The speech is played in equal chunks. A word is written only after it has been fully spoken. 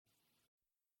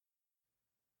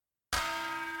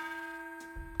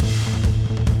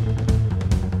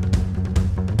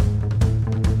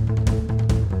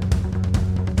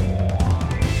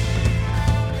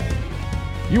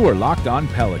You are Locked On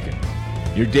Pelicans,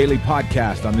 your daily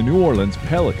podcast on the New Orleans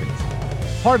Pelicans,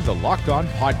 part of the Locked On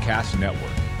Podcast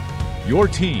Network, your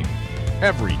team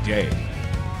every day.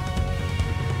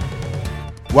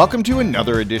 Welcome to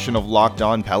another edition of Locked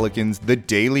On Pelicans, the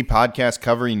daily podcast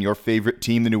covering your favorite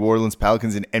team, the New Orleans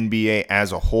Pelicans, and NBA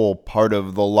as a whole, part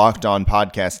of the Locked On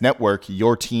Podcast Network,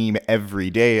 your team every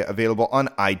day, available on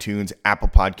iTunes, Apple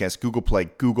Podcasts, Google Play,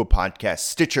 Google Podcasts,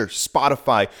 Stitcher,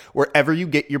 Spotify, wherever you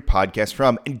get your podcasts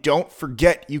from. And don't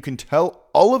forget, you can tell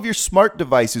all of your smart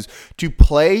devices to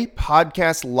play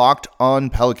podcast Locked On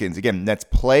Pelicans. Again, that's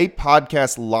play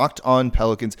podcast Locked On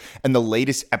Pelicans, and the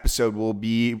latest episode will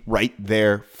be right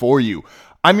there for you.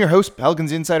 I'm your host,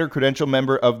 Pelicans Insider, credential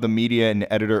member of the media and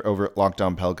editor over at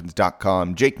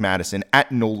LockedOnPelicans.com, Jake Madison, at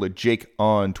NOLA Jake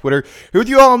on Twitter. Here with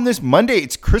you all on this Monday.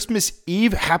 It's Christmas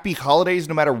Eve. Happy holidays,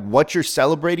 no matter what you're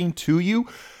celebrating to you.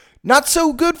 Not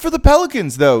so good for the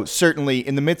Pelicans, though, certainly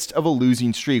in the midst of a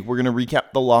losing streak. We're going to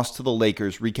recap the loss to the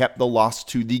Lakers, recap the loss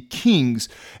to the Kings,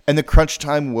 and the crunch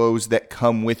time woes that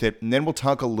come with it. And then we'll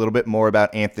talk a little bit more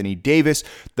about Anthony Davis,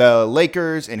 the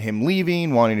Lakers, and him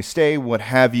leaving, wanting to stay, what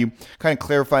have you. Kind of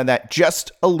clarify that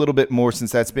just a little bit more,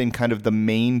 since that's been kind of the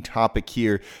main topic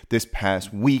here this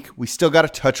past week. We still got to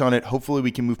touch on it. Hopefully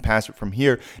we can move past it from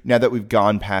here now that we've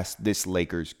gone past this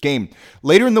Lakers game.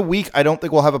 Later in the week, I don't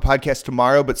think we'll have a podcast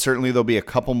tomorrow, but certainly there'll be a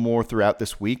couple more throughout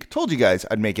this week. Told you guys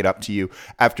I'd make it up to you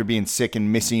after being sick and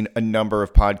missing a number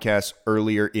of podcasts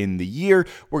earlier in the year.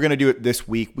 We're going to do it this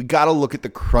week. We got to look at the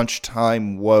crunch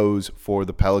time woes for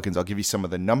the Pelicans. I'll give you some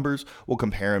of the numbers. We'll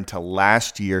compare them to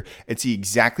last year and see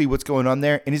exactly what's going on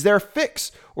there. And is there a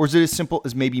fix? Or is it as simple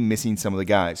as maybe missing some of the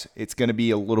guys? It's going to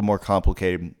be a little more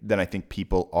complicated than I think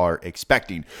people are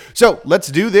expecting. So let's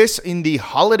do this in the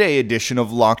holiday edition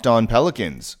of Locked On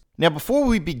Pelicans. Now, before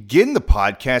we begin the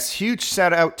podcast, huge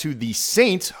shout out to the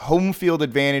Saints, home field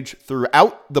advantage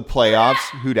throughout the playoffs.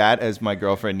 Who dat, as my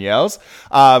girlfriend yells.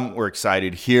 We're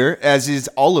excited here, as is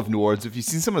all of New Orleans. If you've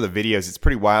seen some of the videos, it's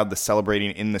pretty wild, the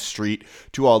celebrating in the street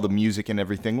to all the music and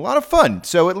everything. A lot of fun.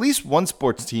 So at least one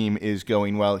sports team is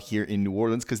going well here in New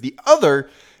Orleans, because the other,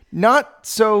 not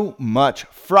so much.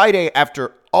 Friday,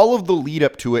 after all of the lead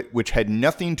up to it, which had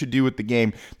nothing to do with the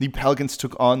game, the Pelicans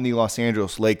took on the Los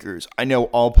Angeles Lakers. I know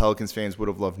all Pelicans fans would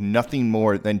have loved nothing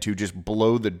more than to just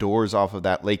blow the doors off of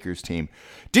that Lakers team.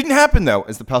 Didn't happen, though,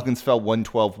 as the Pelicans fell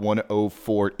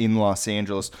 112-104 in Los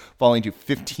Angeles, falling to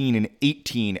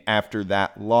 15-18 after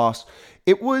that loss.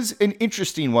 It was an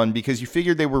interesting one because you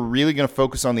figured they were really going to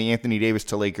focus on the Anthony Davis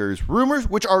to Lakers rumors,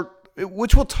 which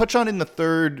we'll touch on in the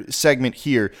third segment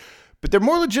here. But they're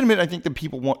more legitimate, I think, than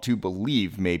people want to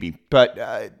believe, maybe. But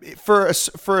for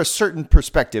a certain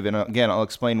perspective, and again, I'll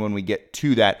explain when we get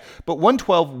to that. But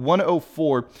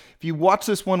 112-104, if you watch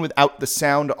this one without the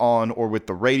sound on or with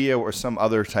the radio or some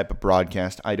other type of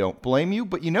broadcast, I don't blame you.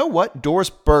 But you know what?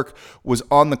 Doris Burke was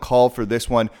on the call for this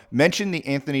one, mentioned the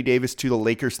Anthony Davis to the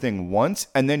Lakers thing once,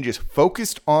 and then just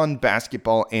focused on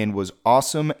basketball and was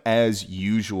awesome as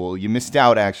usual. You missed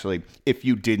out, actually, if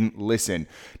you didn't listen.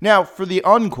 Now, for the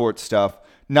on-court stuff,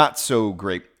 not so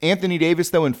great. Anthony Davis,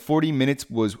 though, in 40 minutes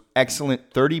was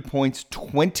excellent. 30 points,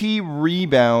 20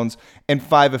 rebounds, and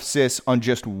 5 assists on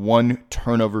just 1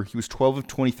 turnover. He was 12 of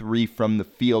 23 from the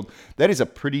field. That is a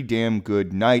pretty damn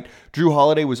good night. Jrue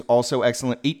Holiday was also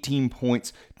excellent. 18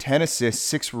 points, 10 assists,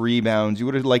 6 rebounds. You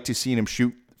would have liked to see him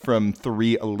shoot from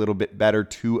 3 a little bit better,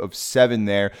 2 of 7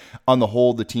 there. On the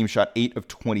whole, the team shot 8 of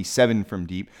 27 from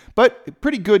deep, but a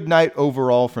pretty good night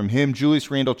overall from him.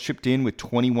 Julius Randle chipped in with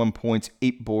 21 points,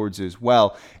 8 boards as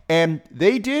well, and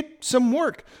they did some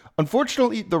work.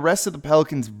 Unfortunately, the rest of the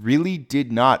Pelicans really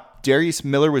did not. Darius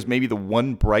Miller was maybe the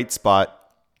one bright spot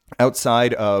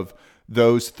outside of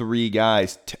those 3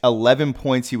 guys. 11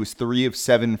 points. He was 3 of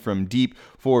 7 from deep,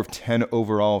 4 of 10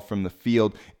 overall from the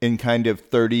field in kind of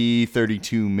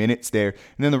 32 minutes there.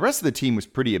 And then the rest of the team was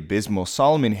pretty abysmal.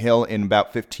 Solomon Hill in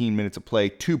about 15 minutes of play,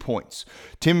 2 points.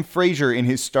 Tim Frazier in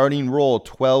his starting role,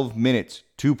 12 minutes,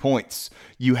 2 points.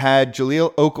 You had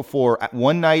Jahlil Okafor at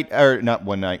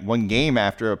one game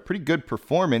after a pretty good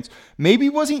performance. Maybe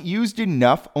wasn't used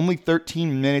enough, only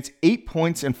 13 minutes, 8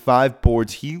 points and 5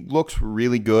 boards. He looks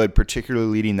really good, particularly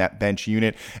leading that bench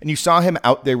unit. And you saw him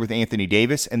out there with Anthony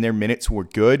Davis, and their minutes were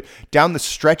good. Down the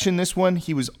stretch in this one,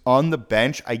 he was on the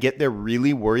bench. I get they're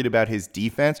really worried about his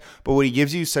defense, but what he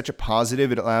gives you is such a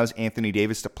positive. It allows Anthony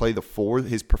Davis to play the 4,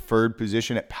 his preferred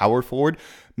position at power forward.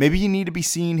 maybe you need to be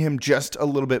seeing him just a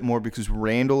little bit more because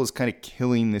Randall is kind of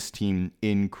killing this team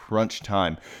in crunch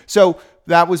time. So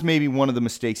that was maybe one of the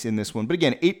mistakes in this one. But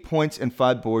again, 8 points and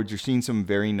 5 boards. You're seeing some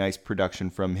very nice production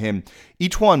from him.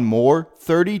 E'Twaun Moore,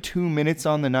 32 minutes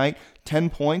on the night, 10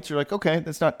 points. You're like, okay,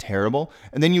 that's not terrible.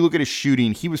 And then you look at his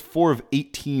shooting. He was 4 of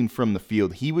 18 from the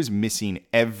field. He was missing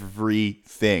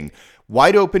everything.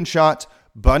 Wide open shots,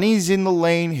 bunnies in the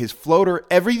lane, his floater,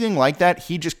 everything like that.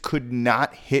 He just could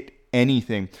not hit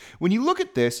anything. When you look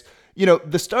at this,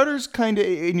 the starters kind of,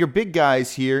 and your big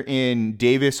guys here in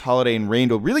Davis, Holiday, and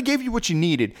Randall really gave you what you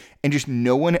needed, and just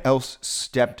no one else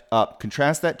stepped up.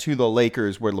 Contrast that to the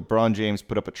Lakers, where LeBron James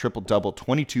put up a triple-double,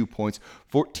 22 points,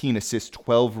 14 assists,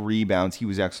 12 rebounds. He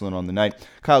was excellent on the night.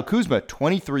 Kyle Kuzma,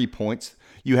 23 points.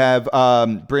 You have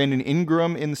Brandon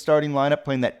Ingram in the starting lineup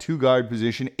playing that two-guard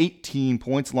position, 18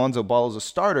 points. Lonzo Ball is a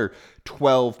starter,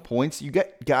 12 points. You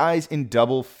get guys in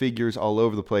double figures all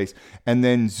over the place. And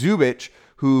then Zubac,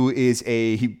 who is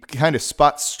he kind of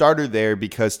spot starter there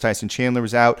because Tyson Chandler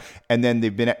was out, and then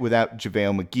they've been without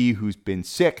JaVale McGee, who's been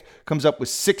sick, comes up with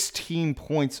 16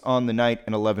 points on the night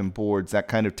and 11 boards. That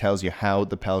kind of tells you how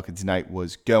the Pelicans' night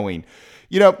was going.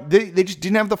 They just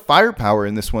didn't have the firepower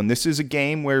in this one. This is a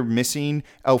game where missing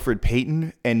Elfrid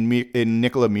Payton and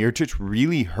Nikola Mirotic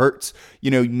really hurts.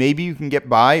 Maybe you can get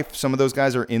by if some of those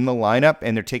guys are in the lineup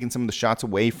and they're taking some of the shots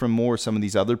away from some of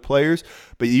these other players,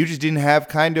 but you just didn't have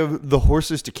kind of the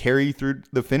horses to carry you through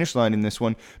the finish line in this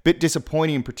one. Bit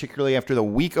disappointing, particularly after the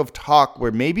week of talk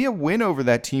where maybe a win over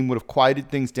that team would have quieted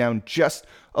things down just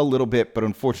a little bit, but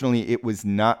unfortunately it was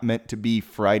not meant to be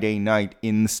Friday night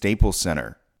in the Staples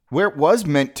Center. Where it was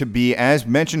meant to be, as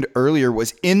mentioned earlier,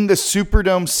 was in the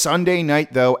Superdome Sunday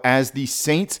night, though, as the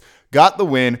Saints got the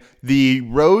win. The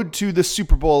road to the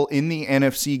Super Bowl in the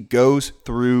NFC goes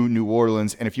through New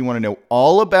Orleans. And if you want to know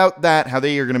all about that, how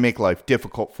they are going to make life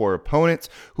difficult for opponents,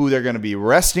 who they're going to be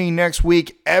resting next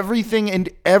week,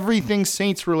 everything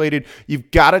Saints related,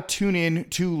 you've got to tune in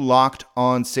to Locked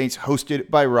On Saints, hosted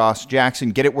by Ross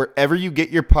Jackson. Get it wherever you get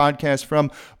your podcast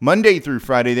from. Monday through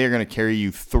Friday, they're going to carry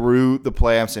you through the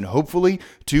playoffs and hopefully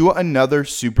to another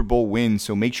Super Bowl win.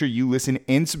 So make sure you listen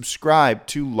and subscribe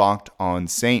to Locked On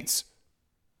Saints.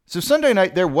 So Sunday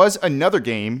night, there was another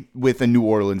game with a New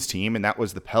Orleans team, and that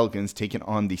was the Pelicans taking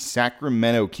on the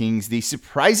Sacramento Kings, the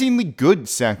surprisingly good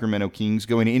Sacramento Kings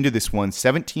going into this one,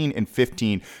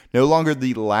 17-15, no longer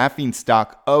the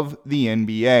laughingstock of the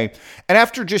NBA. And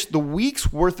after just the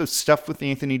week's worth of stuff with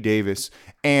Anthony Davis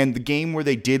and the game where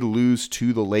they did lose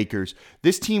to the Lakers,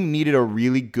 this team needed a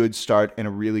really good start and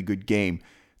a really good game.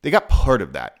 They got part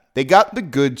of that. They got the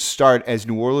good start as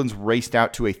New Orleans raced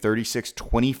out to a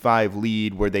 36-25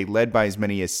 lead where they led by as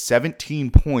many as 17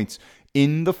 points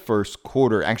in the first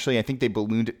quarter. Actually, I think they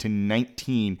ballooned it to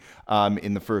 19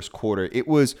 in the first quarter. It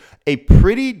was a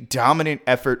pretty dominant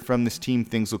effort from this team.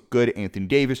 Things look good. Anthony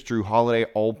Davis, Jrue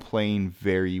Holiday, all playing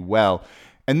very well.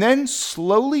 And then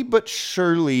slowly but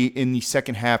surely in the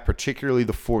second half, particularly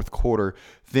the fourth quarter,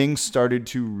 things started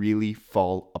to really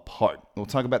fall apart. We'll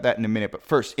talk about that in a minute. But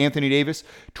first, Anthony Davis,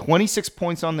 26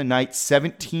 points on the night,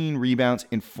 17 rebounds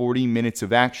in 40 minutes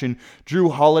of action.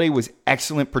 Jrue Holiday was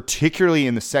excellent, particularly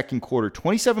in the second quarter.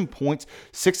 27 points,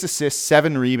 6 assists,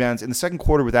 7 rebounds in the second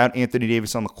quarter without Anthony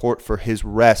Davis on the court for his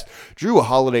rest. Jrue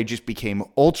Holiday just became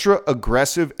ultra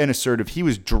aggressive and assertive. He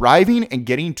was driving and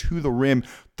getting to the rim,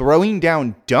 throwing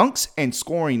down dunks and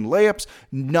scoring layups,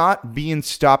 not being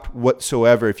stopped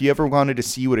whatsoever. If you ever wanted to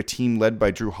see what a team led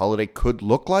by Jrue Holiday could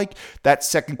look like, that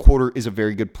second quarter is a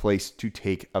very good place to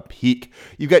take a peek.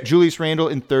 You've got Julius Randle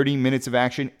in 30 minutes of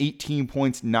action, 18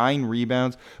 points, 9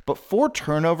 rebounds, but 4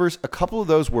 turnovers. A couple of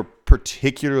those were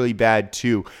particularly bad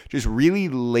too. Just really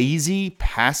lazy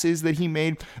passes that he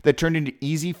made that turned into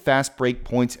easy fast break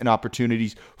points and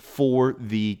opportunities for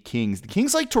the Kings. The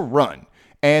Kings like to run.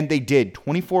 And they did.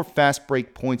 24 fast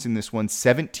break points in this one,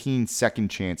 17 second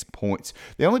chance points.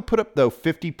 They only put up, though,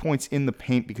 50 points in the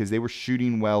paint because they were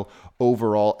shooting well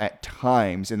overall at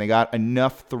times. And they got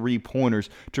enough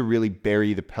three-pointers to really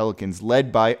bury the Pelicans,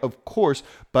 led by, of course,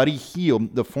 Buddy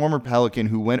Hield, the former Pelican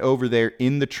who went over there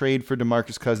in the trade for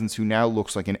DeMarcus Cousins, who now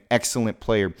looks like an excellent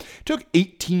player. Took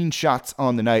 18 shots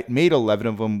on the night, made 11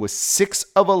 of them, was 6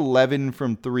 of 11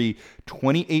 from 3,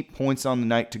 28 points on the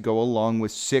night to go along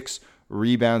with 6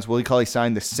 rebounds. Willie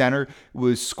Cauley-Stein, the center,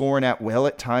 was scoring at will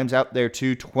at times out there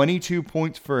too. 22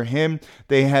 points for him.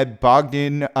 They had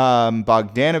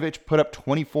Bogdanovic put up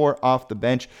 24 off the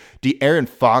bench. De'Aaron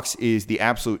Fox is the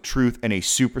absolute truth and a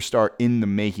superstar in the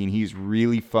making. He's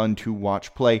really fun to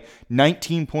watch play.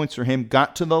 19 points for him.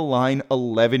 Got to the line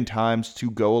 11 times to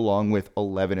go along with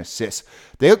 11 assists.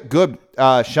 They look good.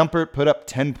 Shumpert put up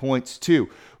 10 points too.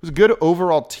 It was a good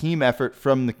overall team effort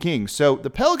from the Kings. So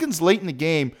the Pelicans late in the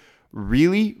game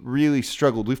really, really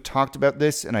struggled. We've talked about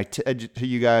this, and I said to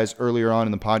you guys earlier on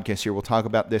in the podcast here, we'll talk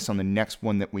about this on the next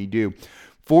one that we do.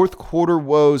 Fourth quarter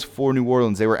woes for New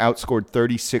Orleans. They were outscored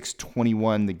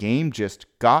 36-21. The game just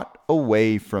got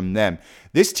away from them.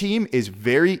 This team is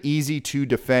very easy to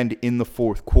defend in the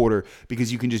fourth quarter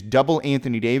because you can just double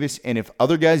Anthony Davis, and if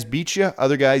other guys beat you,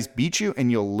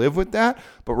 and you'll live with that.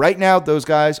 But right now, those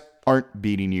guys aren't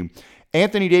beating you.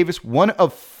 Anthony Davis, 1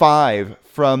 of 5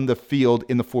 from the field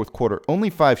in the fourth quarter. Only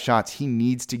 5 shots. He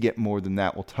needs to get more than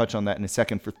that. We'll touch on that in a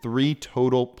second, for 3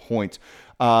 total points.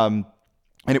 And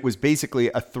it was basically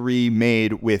a 3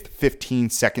 made with 15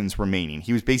 seconds remaining.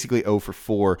 He was basically 0 for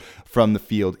 4 from the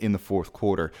field in the fourth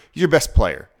quarter. He's your best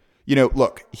player.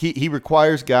 Look, he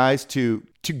requires guys to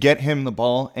get him the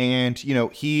ball. And,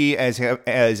 he,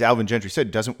 as Alvin Gentry said,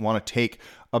 doesn't want to take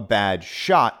a bad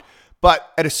shot.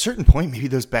 But at a certain point, maybe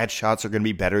those bad shots are going to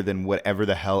be better than whatever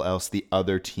the hell else the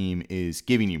other team is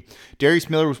giving you. Darius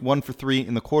Miller was 1 for 3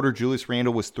 in the quarter. Julius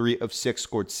Randle was 3 of 6,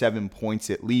 scored 7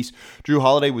 points at least. Drew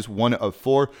Holiday was 1 of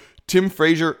 4. Tim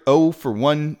Frazier, 0 for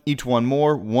 1, each one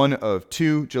more, 1 of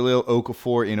 2. Jahlil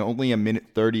Okafor in only a minute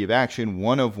 30 of action,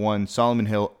 1 of 1. Solomon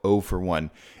Hill, 0 for 1.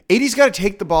 AD's got to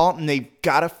take the ball, and they've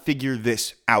got to figure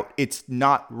this out. It's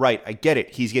not right. I get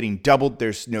it. He's getting doubled.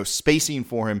 There's no spacing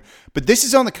for him. But this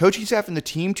is on the coaching staff and the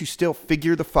team to still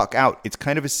figure the fuck out. It's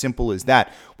kind of as simple as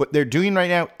that. What they're doing right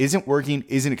now isn't working,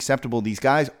 isn't acceptable. These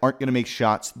guys aren't going to make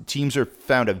shots. Teams are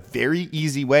found a very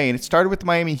easy way, and it started with the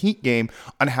Miami Heat game,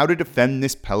 on how to defend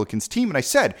this Pelicans team. And I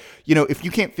said, if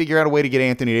you can't figure out a way to get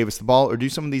Anthony Davis the ball or do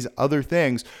some of these other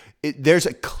things, there's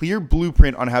a clear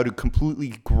blueprint on how to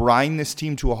completely grind this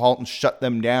team to a halt and shut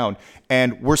them down.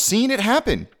 And we're seeing it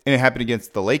happen. And it happened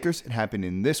against the Lakers. It happened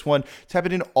in this one. It's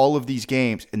happened in all of these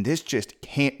games. And this just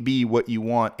can't be what you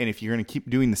want. And if you're going to keep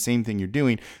doing the same thing you're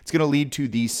doing, it's going to lead to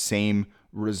these same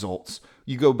results.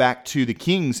 You go back to the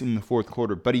Kings in the fourth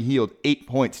quarter. Buddy Hield, 8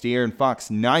 points. De'Aaron Fox,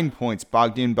 9 points.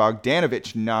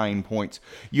 Bogdanovic, 9 points.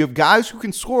 You have guys who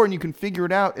can score and you can figure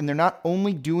it out, and they're not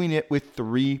only doing it with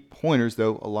 3-pointers,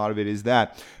 though a lot of it is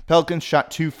that. Pelicans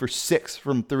shot 2 for 6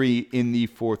 from 3 in the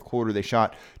fourth quarter. They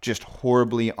shot just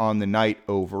horribly on the night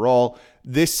overall.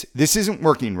 This isn't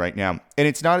working right now, and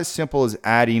it's not as simple as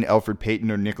adding Elfrid Payton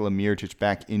or Nikola Mirotic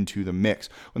back into the mix.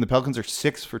 When the Pelicans are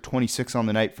 6 for 26 on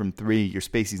the night from 3, your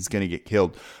spacing is going to get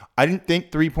killed. I didn't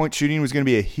think 3-point shooting was going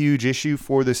to be a huge issue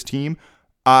for this team.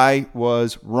 I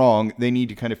was wrong. They need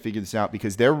to kind of figure this out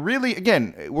because they're really,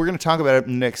 again, we're going to talk about it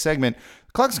in the next segment.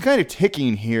 The clock's kind of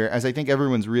ticking here, as I think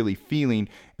everyone's really feeling,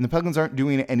 and the Pelicans aren't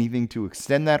doing anything to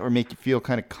extend that or make you feel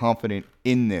kind of confident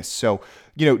in this. So,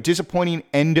 disappointing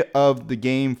end of the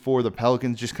game for the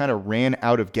Pelicans. Just kind of ran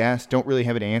out of gas. Don't really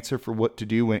have an answer for what to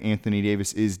do when Anthony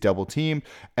Davis is double teamed,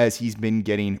 as he's been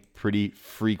getting pretty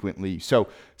frequently. So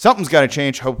something's got to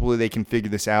change. Hopefully they can figure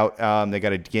this out. They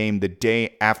got a game the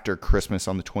day after Christmas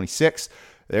on the 26th.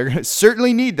 They're going to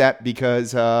certainly need that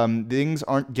because things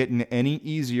aren't getting any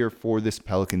easier for this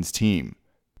Pelicans team.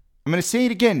 I'm going to say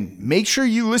it again. Make sure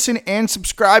you listen and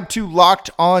subscribe to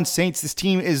Locked On Saints. This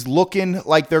team is looking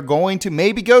like they're going to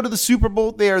maybe go to the Super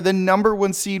Bowl. They are the number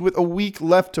 1 seed with a week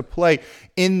left to play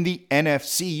in the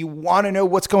NFC. You want to know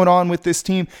what's going on with this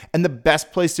team, and the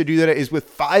best place to do that is with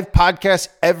 5 podcasts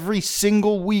every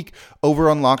single week over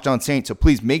on Locked On Saints. So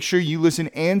please make sure you listen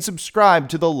and subscribe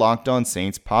to the Locked On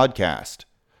Saints podcast.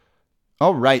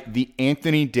 All right, the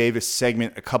Anthony Davis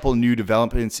segment, a couple new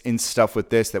developments in stuff with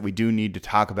this that we do need to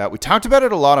talk about. We talked about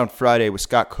it a lot on Friday with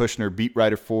Scott Kushner, beat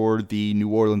writer for the New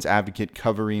Orleans Advocate,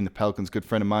 covering the Pelicans, good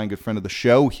friend of mine, good friend of the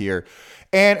show here.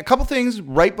 And a couple things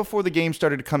right before the game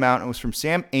started to come out, and it was from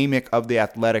Sam Amick of The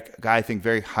Athletic, a guy I think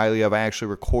very highly of. I actually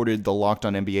recorded the Locked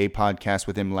On NBA podcast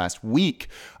with him last week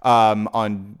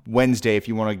on Wednesday. If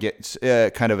you want to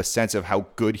get kind of a sense of how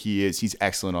good he is, he's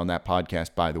excellent on that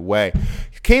podcast, by the way.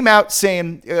 He came out saying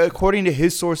saying, according to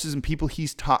his sources and people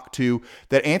he's talked to,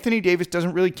 that Anthony Davis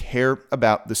doesn't really care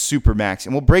about the Supermax.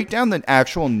 And we'll break down the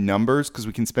actual numbers because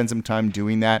we can spend some time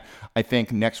doing that, I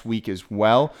think, next week as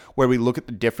well, where we look at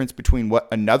the difference between what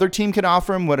another team can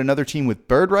offer him, what another team with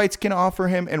bird rights can offer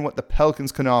him, and what the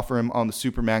Pelicans can offer him on the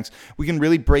Supermax. We can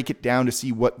really break it down to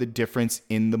see what the difference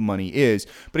in the money is.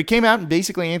 But it came out and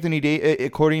basically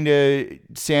according to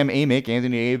Sam Amick,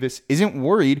 Anthony Davis isn't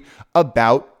worried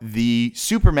about the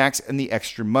Supermax and the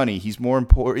extra money. He's more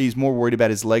worried about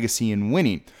his legacy and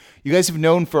winning. You guys have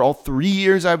known for all 3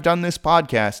 years I've done this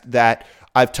podcast that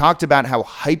I've talked about how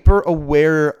hyper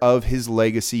aware of his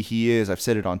legacy he is. I've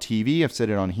said it on TV, I've said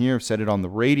it on here, I've said it on the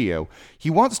radio. He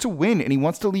wants to win, and he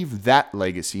wants to leave that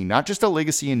legacy, not just a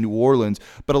legacy in New Orleans,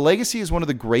 but a legacy as one of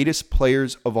the greatest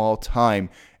players of all time.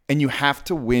 And you have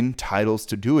to win titles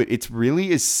to do it. It's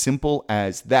really as simple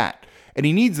as that. And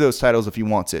he needs those titles if he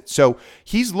wants it. So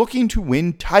he's looking to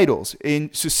win titles and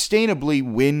sustainably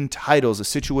win titles, a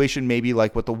situation maybe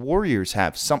like what the Warriors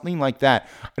have, something like that.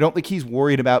 I don't think he's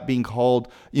worried about being called,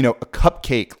 a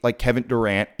cupcake like Kevin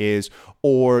Durant is,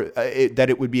 or that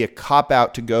it would be a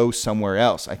cop-out to go somewhere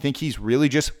else. I think he's really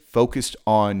just focused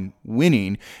on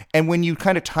winning. And when you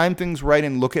kind of time things right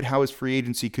and look at how his free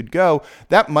agency could go,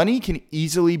 that money can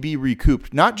easily be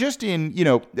recouped, not just in,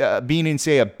 being in,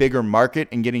 say, a bigger market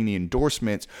and getting the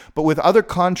endorsements, but with other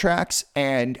contracts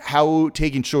and how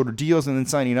taking shorter deals and then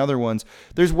signing other ones.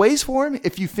 There's ways for him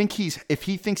if he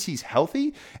thinks he's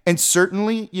healthy. And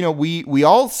certainly, we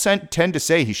all tend to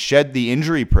say he shed the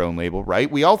injury prone label, right?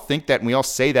 We all think that and we all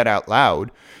say that out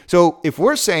loud. So if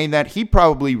we're saying that, he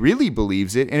probably really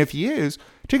believes it. And if he is,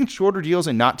 taking shorter deals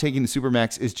and not taking the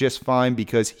Supermax is just fine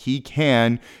because he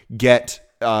can get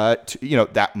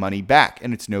that money back,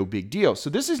 and it's no big deal. So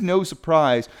this is no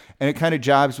surprise, and it kind of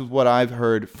jives with what I've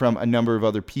heard from a number of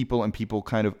other people and people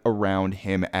kind of around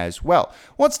him as well.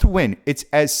 Wants to win. It's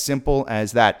as simple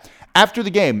as that. After the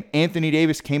game, Anthony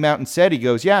Davis came out and said, he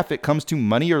goes, yeah, if it comes to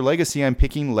money or legacy, I'm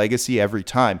picking legacy every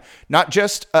time. Not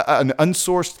just an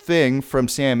unsourced thing from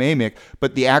Sam Amick,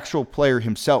 but the actual player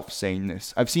himself saying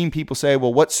this. I've seen people say,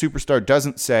 well, what superstar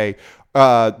doesn't say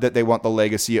that they want the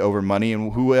legacy over money,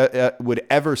 and who would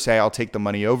ever say I'll take the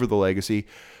money over the legacy?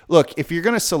 Look, if you're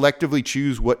going to selectively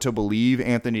choose what to believe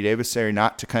Anthony Davis say or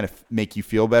not to kind of make you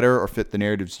feel better or fit the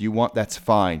narratives you want, that's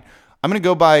fine. I'm going to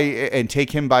go by and take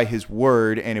him by his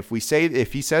word, and if he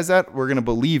says that, we're going to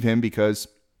believe him because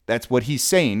that's what he's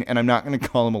saying, and I'm not going to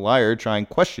call him a liar, try and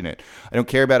question it. I don't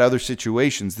care about other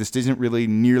situations. This isn't really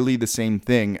nearly the same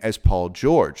thing as Paul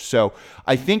George. So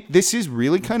I think this is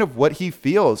really kind of what he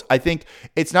feels. I think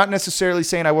it's not necessarily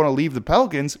saying I want to leave the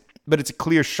Pelicans, but it's a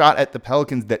clear shot at the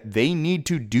Pelicans that they need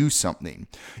to do something.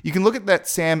 You can look at that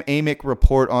Sam Amick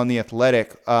report on The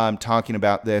Athletic talking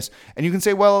about this, and you can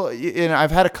say, well, and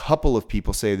I've had a couple of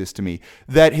people say this to me,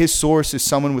 that his source is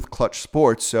someone with Clutch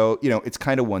Sports, so, it's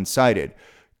kind of one-sided.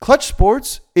 Clutch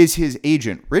Sports is his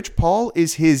agent. Rich Paul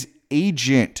is his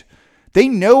agent. They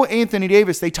know Anthony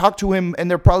Davis. They talk to him, and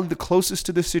they're probably the closest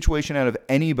to this situation out of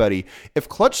anybody. If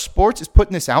Clutch Sports is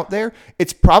putting this out there,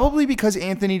 it's probably because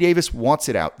Anthony Davis wants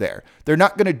it out there. They're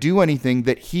not going to do anything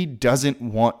that he doesn't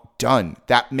want done.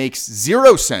 That makes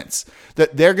zero sense,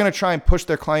 that they're going to try and push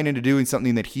their client into doing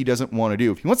something that he doesn't want to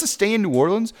do. If he wants to stay in New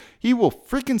Orleans, he will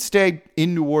freaking stay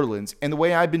in New Orleans. And the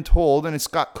way I've been told, and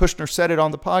Scott Kushner said it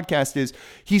on the podcast, is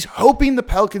he's hoping the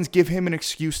Pelicans give him an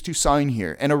excuse to sign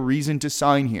here and a reason to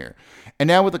sign here. And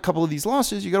now with a couple of these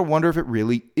losses, you got to wonder if it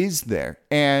really is there.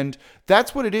 And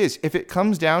that's what it is. If it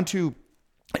comes down to,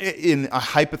 in a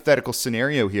hypothetical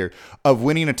scenario here, of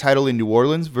winning a title in New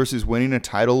Orleans versus winning a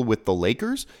title with the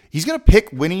Lakers, he's going to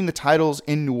pick winning the titles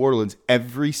in New Orleans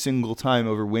every single time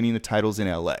over winning the titles in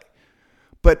LA.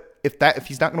 But if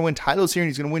he's not going to win titles here and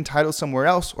he's going to win titles somewhere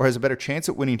else, or has a better chance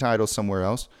at winning titles somewhere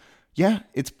else, yeah,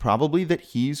 it's probably that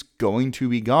he's going to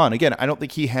be gone. Again, I don't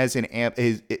think he has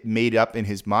it made up in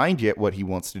his mind yet what he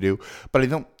wants to do, but I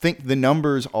don't think the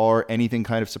numbers are anything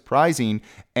kind of surprising,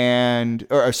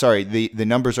 the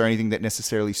numbers are anything that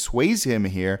necessarily sways him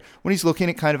here when he's looking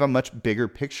at kind of a much bigger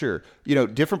picture.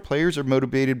 Different players are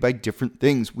motivated by different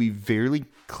things. We very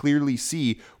clearly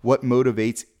see what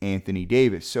motivates Anthony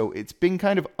Davis. So it's been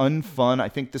kind of unfun. I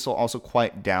think this will also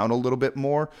quiet down a little bit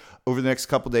more over the next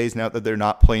couple days now that they're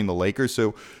not playing the Lakers.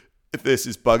 So if this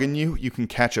is bugging you, you can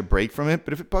catch a break from it.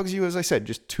 But if it bugs you, as I said,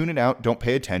 just tune it out. Don't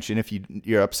pay attention. If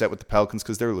you're upset with the Pelicans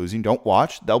because they're losing, don't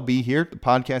watch. They'll be here. The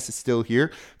podcast is still here.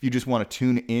 If you just want to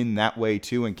tune in that way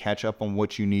too and catch up on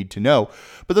what you need to know.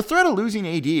 But the threat of losing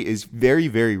AD is very,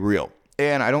 very real.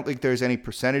 And I don't think there's any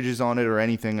percentages on it or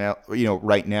anything,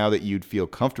 right now that you'd feel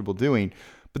comfortable doing.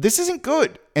 But this isn't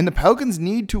good, and the Pelicans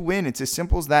need to win. It's as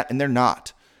simple as that, and they're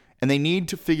not. And they need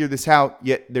to figure this out,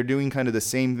 yet they're doing kind of the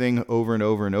same thing over and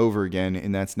over and over again,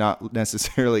 and that's not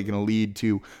necessarily going to lead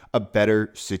to a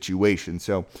better situation.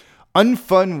 So,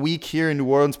 unfun week here in New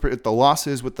Orleans, the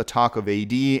losses with the talk of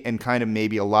AD and kind of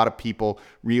maybe a lot of people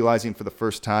realizing for the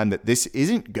first time that this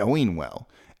isn't going well.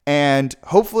 And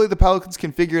hopefully the Pelicans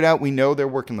can figure it out. We know they're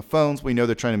working the phones. We know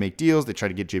they're trying to make deals. They try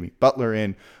to get Jimmy Butler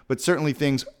in, but certainly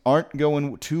things aren't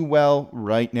going too well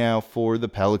right now for the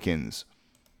Pelicans.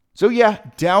 So yeah,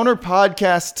 downer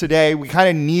podcast today. We kind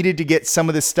of needed to get some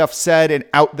of this stuff said and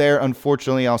out there.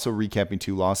 Unfortunately, also recapping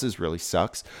 2 losses really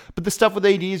sucks. But the stuff with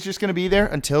AD is just going to be there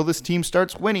until this team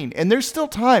starts winning. And there's still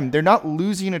time. They're not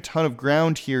losing a ton of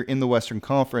ground here in the Western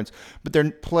Conference, but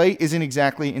their play isn't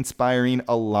exactly inspiring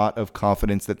a lot of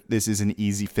confidence that this is an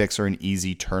easy fix or an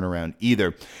easy turnaround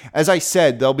either. As I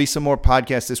said, there'll be some more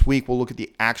podcasts this week. We'll look at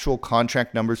the actual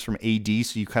contract numbers from AD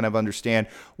so you kind of understand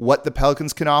what the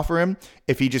Pelicans can offer him.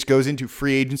 If he just goes into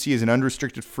free agency as an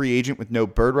unrestricted free agent with no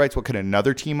bird rights, what can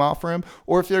another team offer him?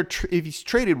 Or if he's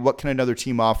traded, what can another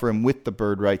team offer him with the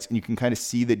bird rights? And you can kind of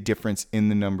see the difference in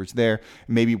the numbers there.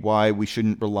 Maybe why we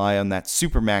shouldn't rely on that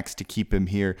supermax to keep him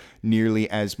here nearly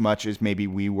as much as maybe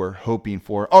we were hoping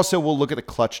for. Also, we'll look at the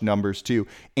clutch numbers too.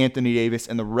 Anthony Davis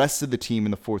and the rest of the team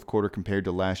in the fourth quarter compared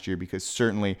to last year, because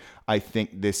certainly I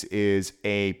think this is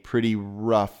a pretty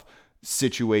rough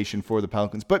situation for the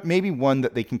Pelicans, but maybe one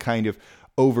that they can kind of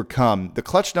overcome. The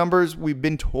clutch numbers, we've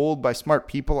been told by smart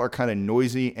people, are kind of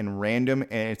noisy and random,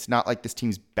 and it's not like this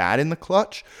team's bad in the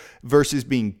clutch versus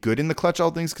being good in the clutch,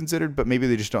 all things considered, but maybe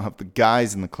they just don't have the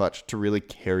guys in the clutch to really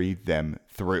carry them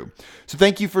through. So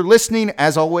thank you for listening.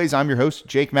 As always, I'm your host,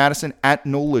 Jake Madison, at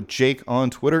NOLA Jake on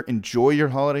Twitter. Enjoy your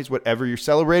holidays, whatever you're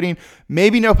celebrating.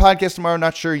 Maybe no podcast tomorrow,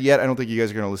 not sure yet. I don't think you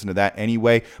guys are going to listen to that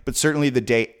anyway, but certainly the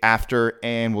day after,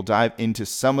 and we'll dive into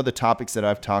some of the topics that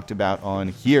I've talked about on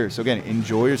here. So again,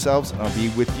 enjoy yourselves, and I'll be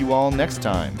with you all next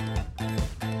time.